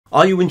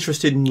Are you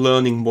interested in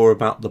learning more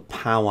about the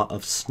power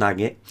of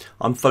Snagit?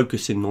 I'm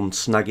focusing on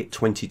Snagit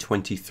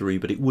 2023,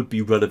 but it would be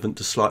relevant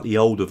to slightly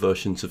older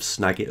versions of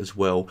Snagit as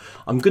well.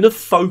 I'm going to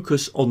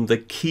focus on the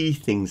key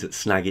things that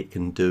Snagit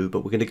can do,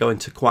 but we're going to go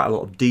into quite a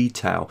lot of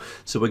detail.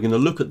 So we're going to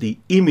look at the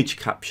image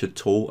capture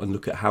tool and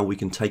look at how we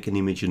can take an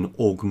image and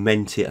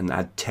augment it and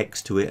add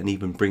text to it and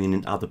even bringing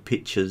in other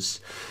pictures.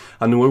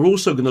 And we're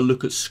also going to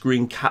look at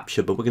screen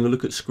capture, but we're going to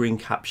look at screen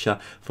capture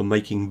for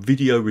making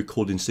video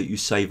recordings that you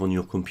save on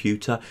your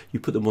computer. You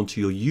put them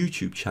onto your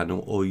YouTube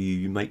channel, or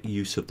you make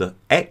use of the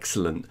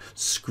excellent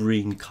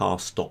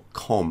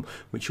screencast.com,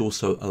 which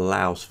also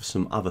allows for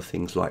some other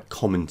things like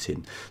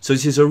commenting. So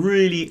this is a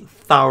really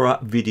thorough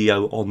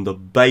video on the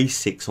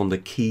basics, on the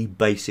key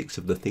basics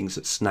of the things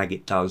that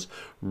Snagit does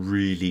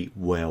really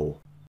well.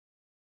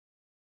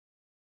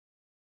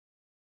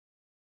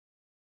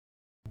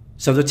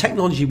 So the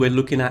technology we're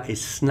looking at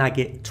is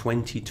Snagit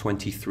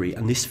 2023,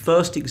 and this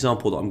first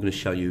example that I'm going to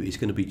show you is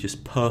going to be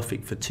just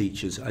perfect for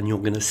teachers, and you're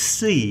going to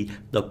see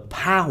the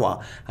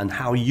power and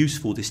how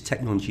useful this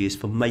technology is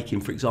for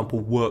making, for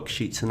example,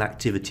 worksheets and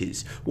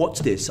activities. Watch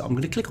this. I'm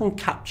going to click on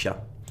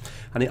Capture,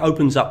 and it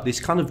opens up this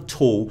kind of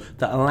tool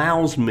that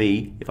allows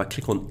me, if I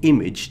click on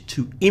image,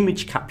 to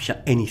image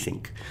capture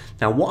anything.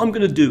 Now what I'm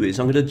going to do is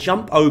I'm going to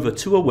jump over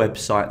to a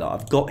website that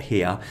I've got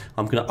here.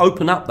 I'm going to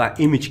open up that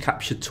image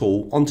capture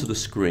tool onto the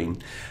screen,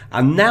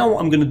 and now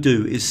what I'm going to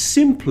do is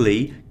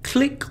simply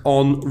click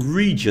on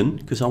region,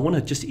 because I want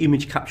to just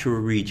image capture a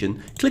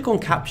region. Click on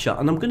capture,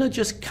 and I'm going to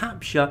just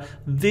capture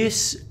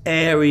this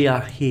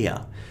area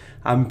here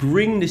and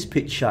bring this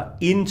picture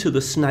into the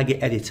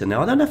Snagit editor.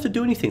 Now I don't have to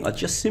do anything, I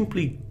just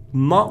simply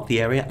mark the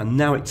area and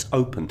now it's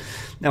open.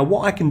 Now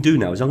what I can do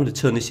now is I'm going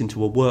to turn this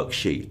into a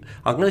worksheet.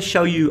 I'm going to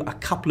show you a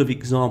couple of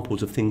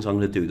examples of things I'm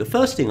going to do. The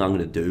first thing I'm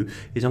going to do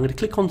is I'm going to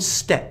click on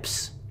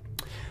steps,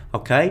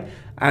 okay,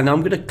 and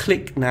I'm going to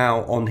click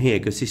now on here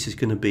because this is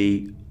going to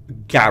be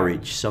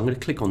garage. So I'm going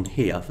to click on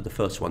here for the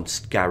first one,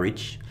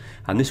 garage,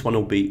 and this one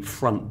will be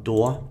front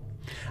door,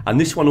 and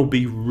this one will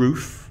be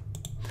roof,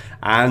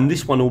 and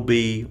this one will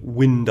be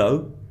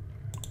window,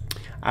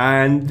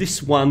 and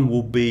this one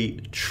will be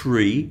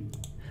tree,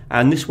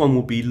 and this one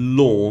will be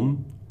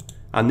lawn,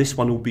 and this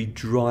one will be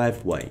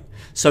driveway.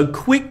 So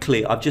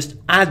quickly I've just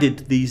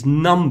added these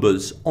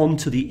numbers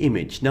onto the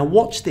image. Now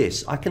watch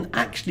this, I can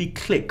actually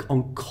click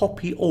on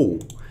copy all,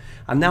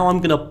 and now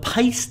I'm going to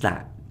paste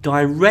that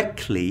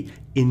directly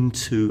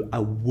into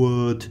a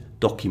Word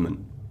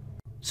document.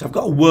 So I've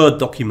got a Word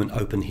document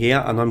open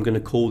here, and I'm going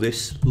to call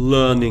this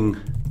learning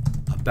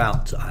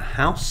about a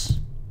house.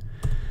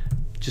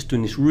 Just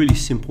doing this really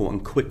simple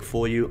and quick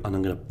for you, and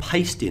I'm going to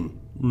paste in.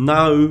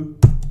 No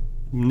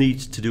need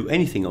to do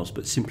anything else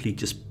but simply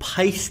just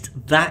paste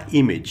that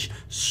image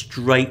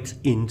straight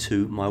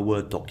into my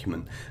Word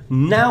document.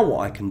 Now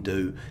what I can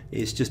do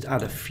is just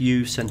add a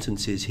few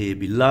sentences here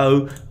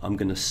below. I'm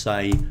going to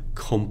say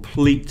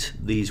complete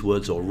these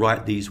words or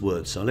write these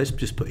words. So let's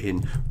just put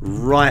in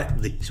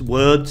write these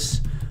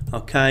words,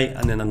 okay,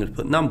 and then I'm going to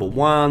put number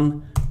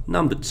 1,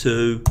 number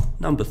 2,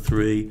 number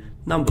 3,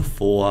 number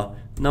 4,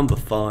 number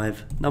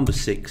 5, number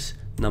 6,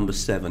 number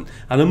 7,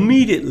 and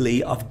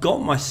immediately I've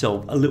got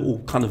myself a little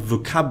kind of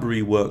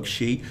vocabulary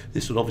worksheet.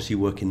 This would obviously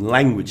work in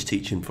language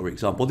teaching, for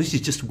example. This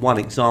is just one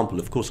example.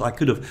 Of course, I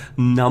could have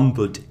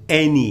numbered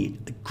any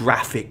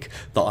graphic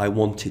that I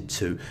wanted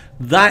to.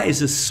 That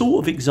is a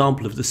sort of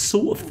example of the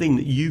sort of thing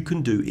that you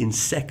can do in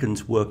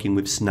seconds working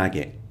with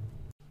Snagit.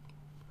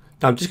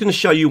 Now I'm just going to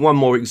show you one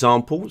more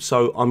example.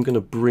 So I'm going to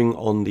bring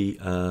on the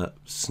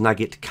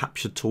Snagit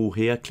capture tool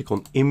here, click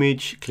on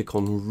image, click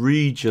on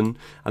region,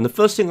 and the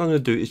first thing I'm going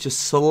to do is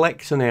just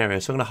select an area.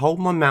 So I'm going to hold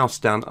my mouse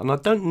down, and I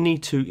don't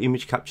need to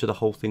image capture the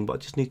whole thing, but I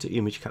just need to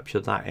image capture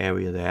that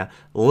area there.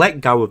 Let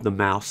go of the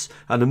mouse,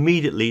 and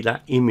immediately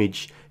that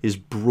image is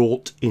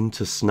brought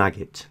into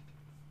Snagit.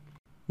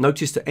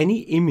 Notice that any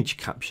image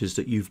captures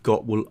that you've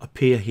got will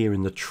appear here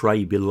in the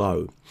tray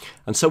below.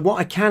 And so what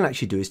I can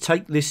actually do is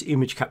take this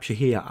image capture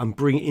here and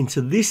bring it into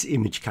this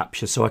image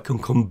capture so I can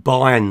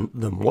combine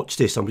them. Watch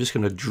this, I'm just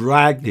going to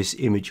drag this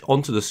image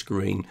onto the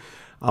screen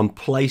and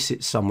place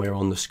it somewhere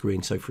on the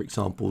screen, so for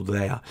example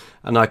there,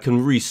 and I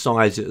can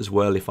resize it as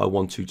well if I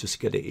want to, just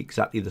get it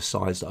exactly the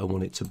size that I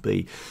want it to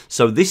be.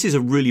 So this is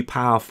a really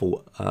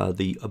powerful,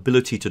 the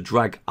ability to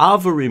drag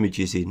other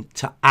images in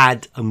to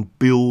add and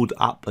build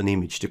up an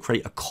image, to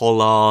create a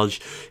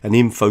collage, an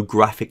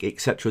infographic,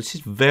 etc. This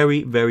is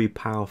very, very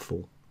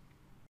powerful.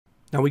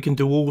 Now we can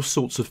do all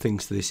sorts of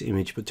things to this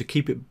image, but to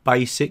keep it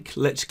basic,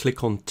 let's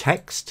click on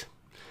text.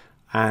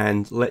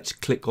 And let's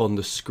click on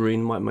the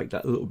screen. Might make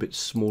that a little bit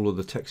smaller.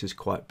 The text is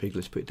quite big.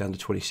 Let's put it down to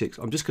 26.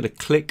 I'm just going to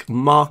click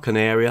mark an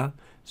area.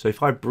 So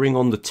if I bring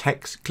on the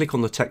text, click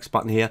on the text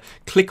button here,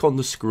 click on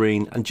the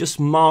screen and just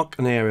mark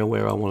an area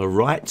where I want to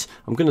write.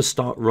 I'm going to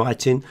start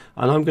writing,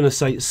 and I'm going to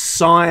say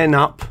sign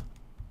up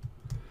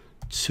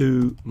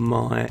to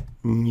my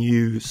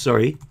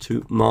newsletter.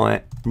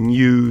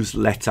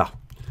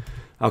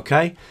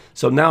 Okay,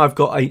 so now I've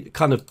got a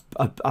kind of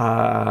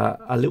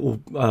a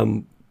little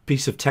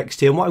piece of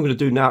text here, and what I'm going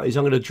to do now is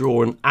I'm going to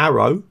draw an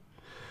arrow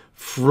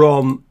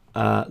from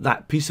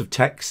that piece of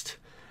text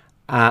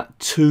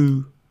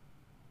to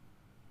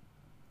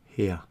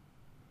here.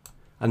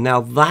 And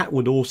now that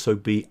would also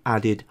be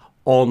added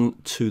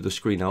onto the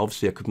screen. Now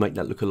obviously I could make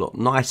that look a lot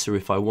nicer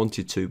if I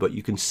wanted to, but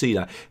you can see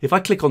that. If I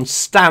click on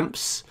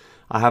stamps,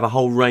 I have a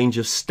whole range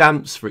of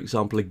stamps. For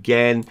example,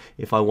 again,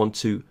 if I want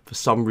to, for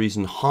some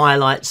reason,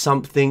 highlight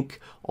something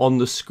on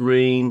the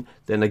screen,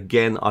 then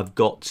again, I've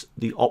got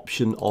the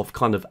option of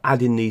kind of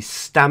adding these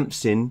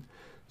stamps in.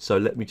 So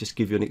let me just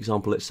give you an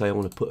example. Let's say I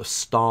want to put a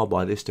star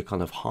by this to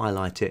kind of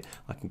highlight it.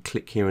 I can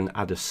click here and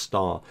add a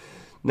star.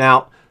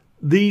 Now,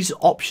 these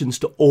options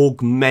to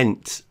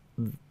augment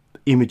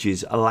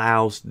images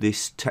allows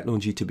this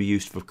technology to be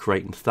used for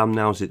creating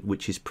thumbnails,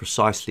 which is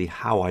precisely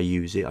how I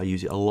use it. I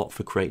use it a lot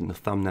for creating the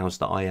thumbnails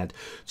that I add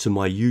to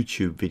my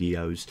YouTube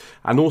videos,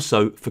 and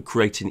also for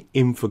creating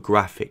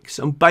infographics,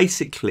 and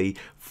basically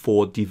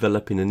for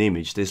developing an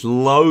image. There's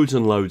loads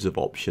and loads of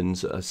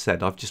options. As I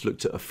said, I've just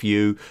looked at a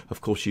few.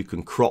 Of course, you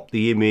can crop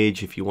the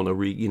image if you want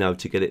to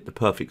to get it the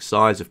perfect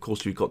size. Of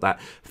course, we've got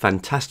that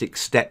fantastic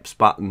steps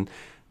button.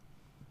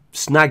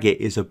 Snagit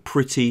is a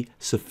pretty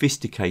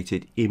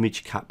sophisticated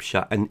image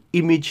capture and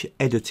image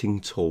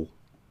editing tool.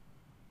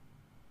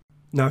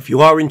 Now, if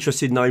you are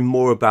interested in knowing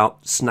more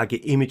about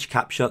Snagit image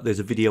capture, there's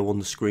a video on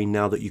the screen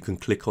now that you can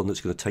click on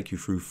that's going to take you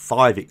through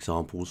 5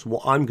 examples.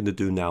 What I'm going to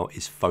do now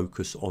is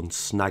focus on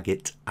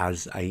Snagit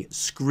as a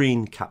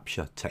screen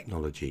capture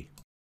technology.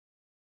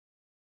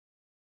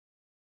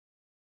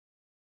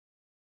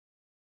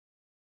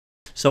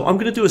 So I'm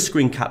going to do a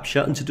screen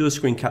capture, and to do a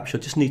screen capture,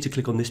 I just need to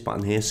click on this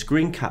button here.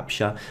 Screen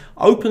capture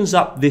opens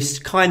up this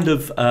kind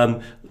of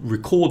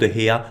recorder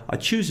here. I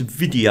choose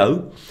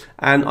video,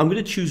 and I'm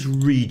going to choose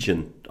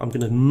region. I'm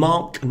going to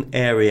mark an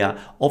area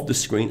of the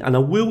screen, and I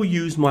will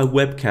use my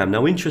webcam.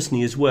 Now,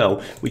 interestingly as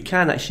well, we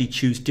can actually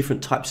choose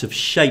different types of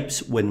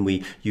shapes when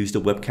we use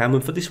the webcam,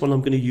 and for this one I'm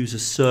going to use a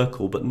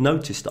circle, but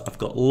notice that I've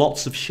got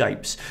lots of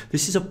shapes.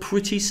 This is a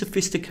pretty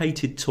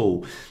sophisticated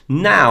tool.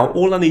 Now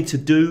all I need to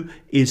do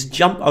is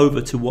jump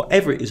over to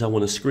whatever it is I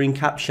want to screen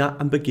capture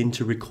and begin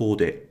to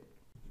record it.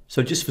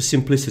 So just for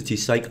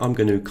simplicity's sake, I'm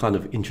going to kind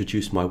of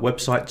introduce my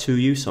website to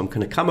you. So I'm going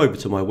to come over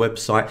to my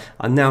website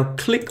and now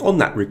click on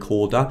that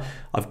recorder.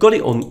 I've got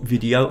it on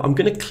video. I'm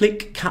going to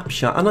click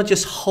capture, and I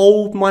just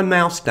hold my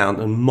mouse down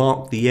and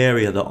mark the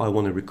area that I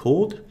want to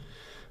record.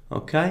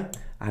 Okay,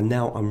 and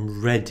now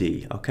I'm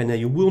ready. Okay, now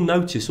you will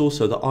notice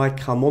also that I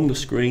come on the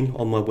screen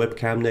on my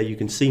webcam there. You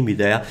can see me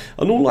there,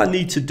 and all I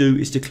need to do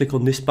is to click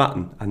on this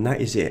button, and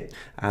that is it.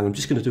 And I'm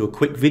just going to do a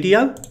quick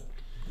video.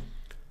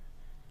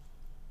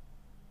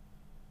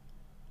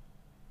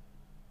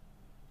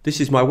 This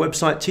is my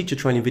website,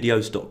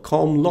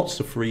 teachertrainingvideos.com,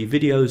 lots of free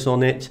videos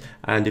on it,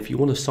 and if you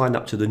want to sign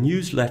up to the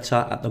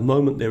newsletter, at the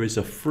moment there is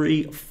a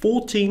free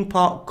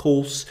 14-part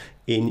course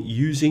in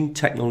using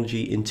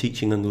technology in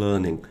teaching and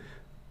learning.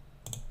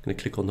 I'm going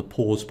to click on the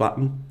pause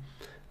button,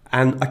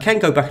 and I can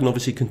go back and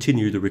obviously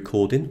continue the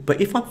recording, but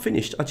if I'm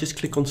finished, I just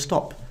click on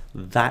stop.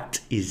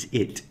 That is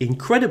it.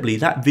 Incredibly,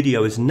 that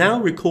video is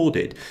now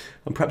recorded,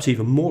 and perhaps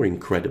even more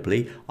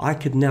incredibly, I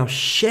could now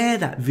share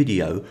that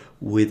video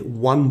with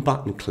one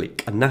button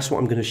click, and that's what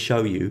I'm going to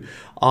show you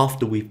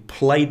after we've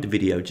played the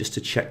video, just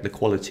to check the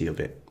quality of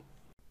it.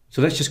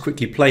 So let's just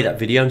quickly play that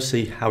video and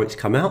see how it's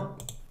come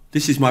out.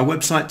 This is my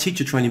website,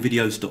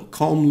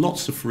 teachertrainingvideos.com,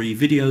 lots of free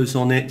videos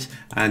on it,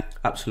 and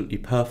absolutely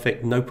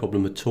perfect, no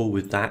problem at all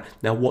with that.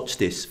 Now watch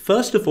this.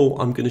 First of all,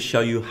 I'm going to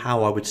show you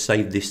how I would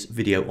save this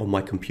video on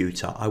my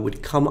computer. I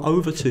would come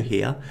over to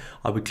here,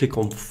 I would click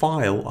on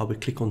File, I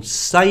would click on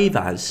Save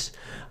As,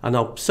 and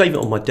I'll save it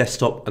on my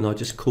desktop, and I'll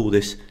just call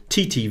this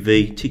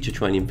TTV, Teacher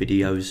Training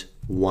Videos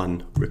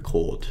 1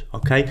 Record.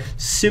 Okay,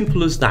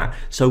 simple as that.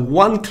 So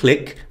one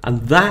click,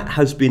 and that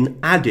has been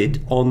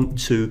added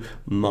onto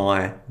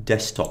my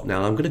desktop.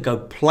 Now I'm going to go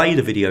play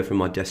the video from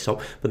my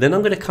desktop, but then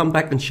I'm going to come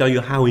back and show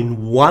you how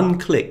in one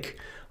click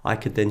I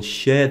could then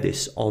share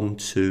this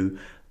onto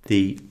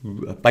the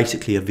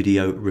basically a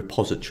video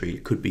repository.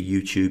 It could be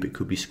YouTube, it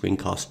could be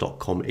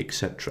screencast.com,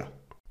 etc.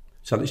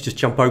 So let's just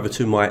jump over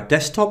to my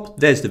desktop.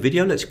 There's the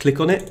video. Let's click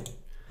on it.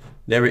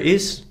 There it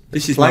is.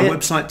 This is my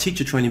website,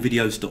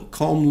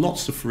 teachertrainingvideos.com,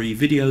 lots of free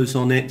videos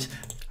on it.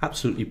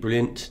 Absolutely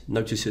brilliant.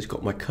 Notice it's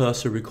got my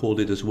cursor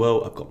recorded as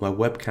well. I've got my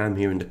webcam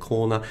here in the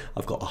corner.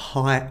 I've got a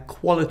high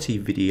quality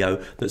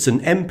video that's an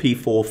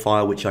MP4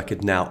 file which I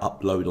could now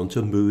upload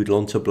onto Moodle,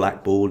 onto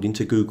Blackboard,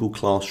 into Google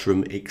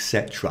Classroom,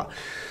 etc.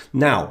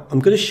 Now, I'm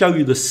going to show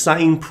you the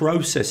same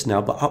process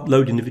now, but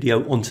uploading the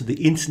video onto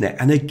the internet.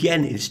 And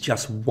again, it's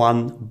just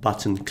one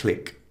button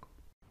click.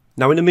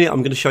 Now in a minute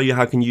I'm going to show you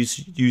how you can use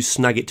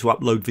Snagit to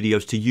upload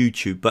videos to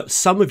YouTube, but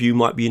some of you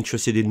might be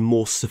interested in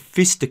more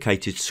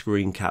sophisticated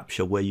screen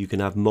capture where you can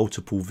have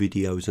multiple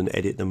videos and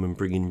edit them and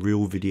bring in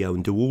real video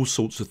and do all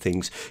sorts of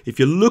things. If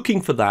you're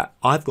looking for that,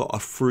 I've got a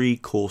free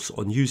course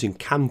on using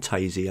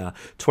Camtasia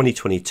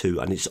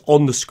 2022 and it's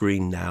on the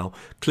screen now.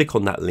 Click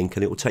on that link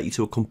and it will take you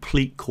to a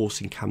complete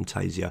course in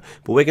Camtasia.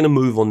 But we're going to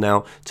move on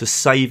now to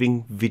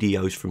saving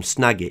videos from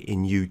Snagit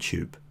in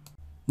YouTube.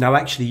 Now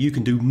actually you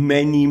can do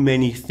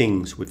many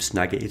things with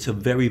Snagit. It's a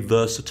very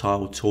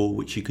versatile tool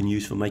which you can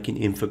use for making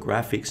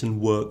infographics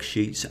and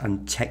worksheets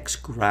and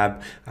text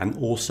grab and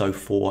also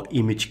for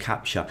image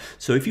capture.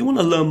 So if you want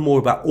to learn more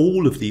about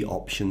all of the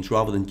options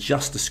rather than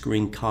just the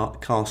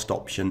screencast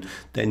option,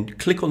 then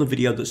click on the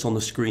video that's on the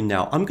screen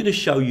now. I'm going to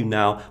show you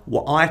now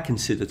what I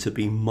consider to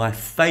be my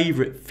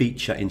favorite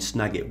feature in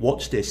Snagit.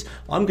 Watch this.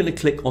 I'm going to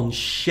click on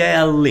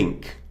share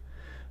link.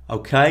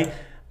 Okay.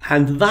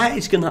 And that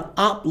is going to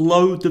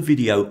upload the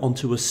video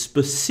onto a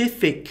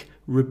specific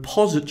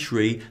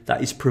repository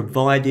that is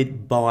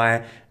provided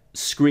by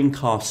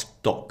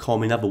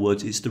screencast.com. In other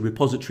words, it's the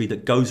repository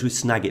that goes with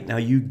Snagit. Now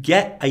you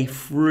get a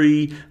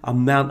free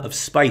amount of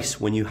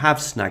space when you have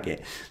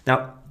Snagit.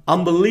 Now,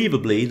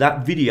 unbelievably,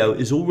 that video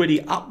is already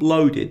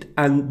uploaded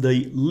and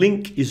the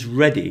link is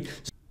ready.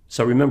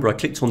 So remember, I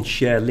clicked on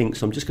share link.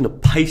 So I'm just going to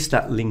paste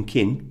that link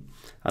in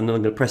and then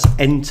I'm going to press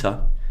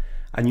enter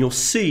and you'll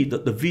see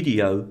that the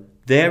video,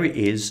 there it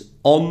is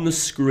on the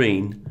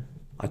screen.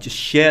 I just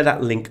share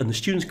that link and the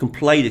students can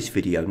play this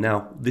video.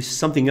 Now, this is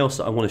something else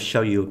that I want to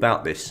show you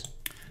about this.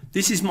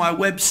 This is my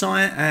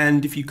website,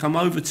 and if you come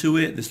over to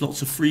it, there's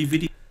lots of free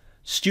videos.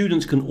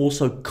 Students can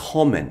also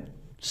comment.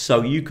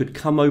 So you could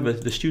come over,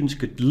 the students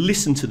could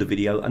listen to the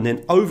video, and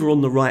then over on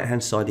the right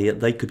hand side here,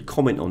 they could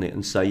comment on it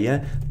and say,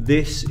 yeah,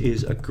 this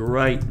is a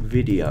great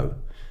video.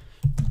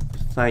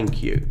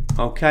 Thank you.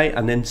 Okay,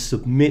 and then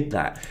submit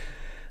that.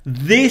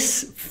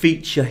 This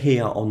feature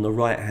here on the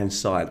right hand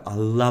side, I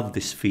love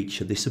this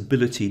feature, this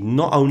ability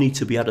not only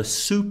to be able to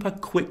super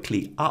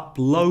quickly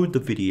upload the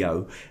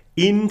video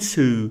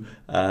into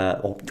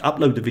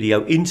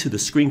the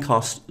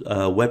screencast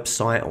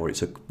website, or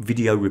it's a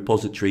video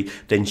repository,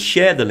 then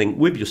share the link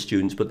with your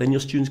students, but then your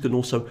students can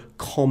also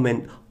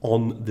comment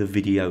on the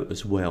video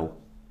as well.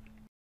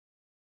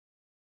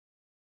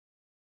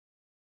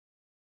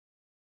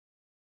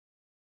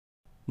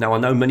 Now I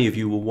know many of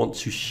you will want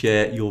to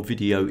share your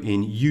video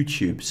in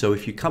YouTube. So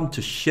if you come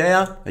to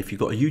share, if you've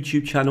got a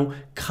YouTube channel,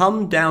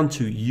 come down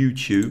to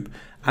YouTube,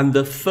 and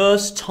the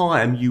first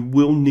time you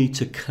will need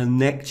to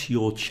connect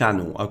your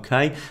channel,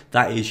 okay?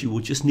 That is, you will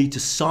just need to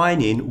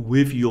sign in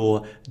with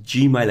your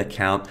Gmail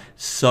account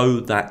so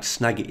that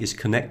Snagit is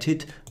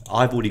connected.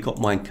 I've already got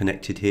mine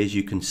connected here, as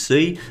you can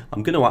see.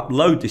 I'm going to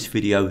upload this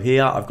video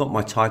here. I've got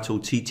my title,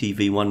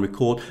 TTV1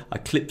 record. I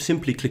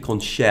simply click on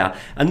share,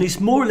 and it's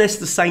more or less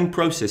the same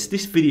process.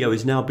 This video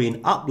is now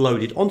being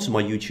uploaded onto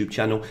my YouTube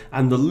channel,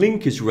 and the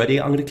link is ready.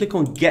 I'm going to click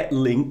on get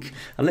link,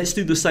 and let's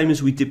do the same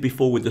as we did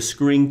before with the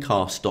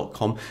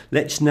screencast.com.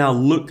 Let's now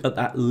look at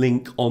that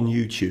link on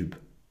YouTube.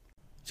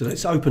 So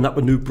let's open up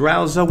a new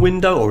browser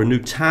window or a new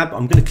tab.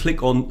 I'm going to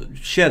click on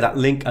share that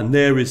link, and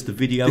there is the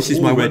video. This is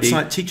my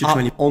website, Teacher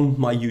Training, on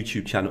my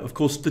YouTube channel. Of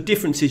course, the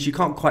difference is you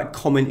can't quite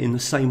comment in the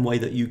same way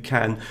that you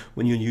can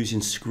when you're using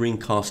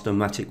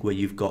Screencast-O-Matic, where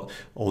you've got,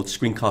 or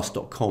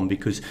screencast.com,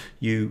 because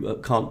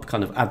you can't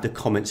kind of add the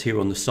comments here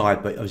on the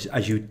side, but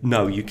as you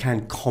know, you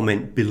can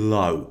comment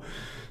below.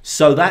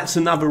 So that's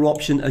another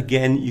option.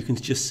 Again, you can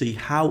just see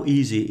how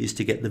easy it is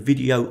to get the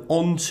video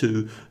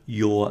onto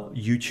your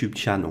YouTube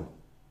channel.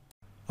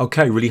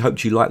 Okay, really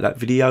hope you liked that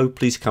video.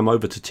 Please come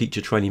over to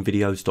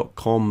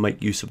teachertrainingvideos.com,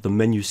 make use of the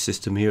menu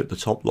system here at the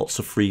top, lots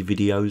of free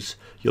videos.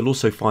 You'll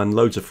also find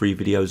loads of free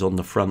videos on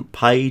the front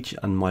page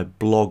and my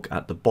blog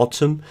at the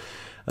bottom.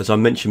 As I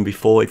mentioned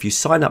before, if you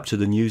sign up to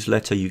the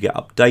newsletter, you get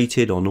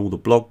updated on all the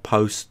blog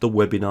posts, the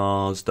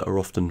webinars that are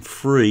often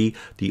free,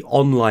 the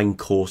online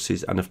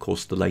courses, and of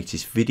course the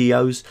latest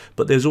videos.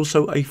 But there's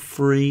also a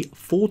free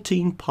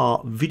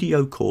 14-part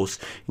video course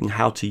in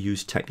how to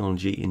use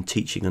technology in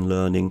teaching and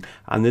learning.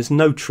 And there's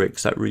no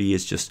tricks, that really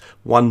is just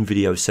one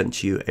video sent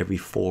to you every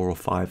 4 or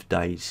 5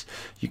 days.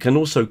 You can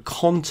also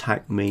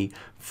contact me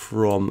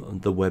from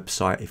the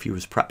website if you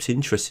was perhaps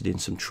interested in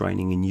some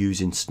training in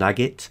using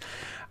Snagit.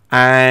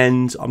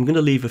 And I'm going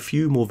to leave a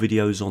few more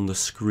videos on the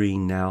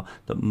screen now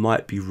that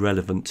might be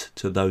relevant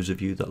to those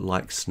of you that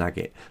like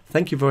Snagit.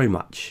 Thank you very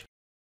much.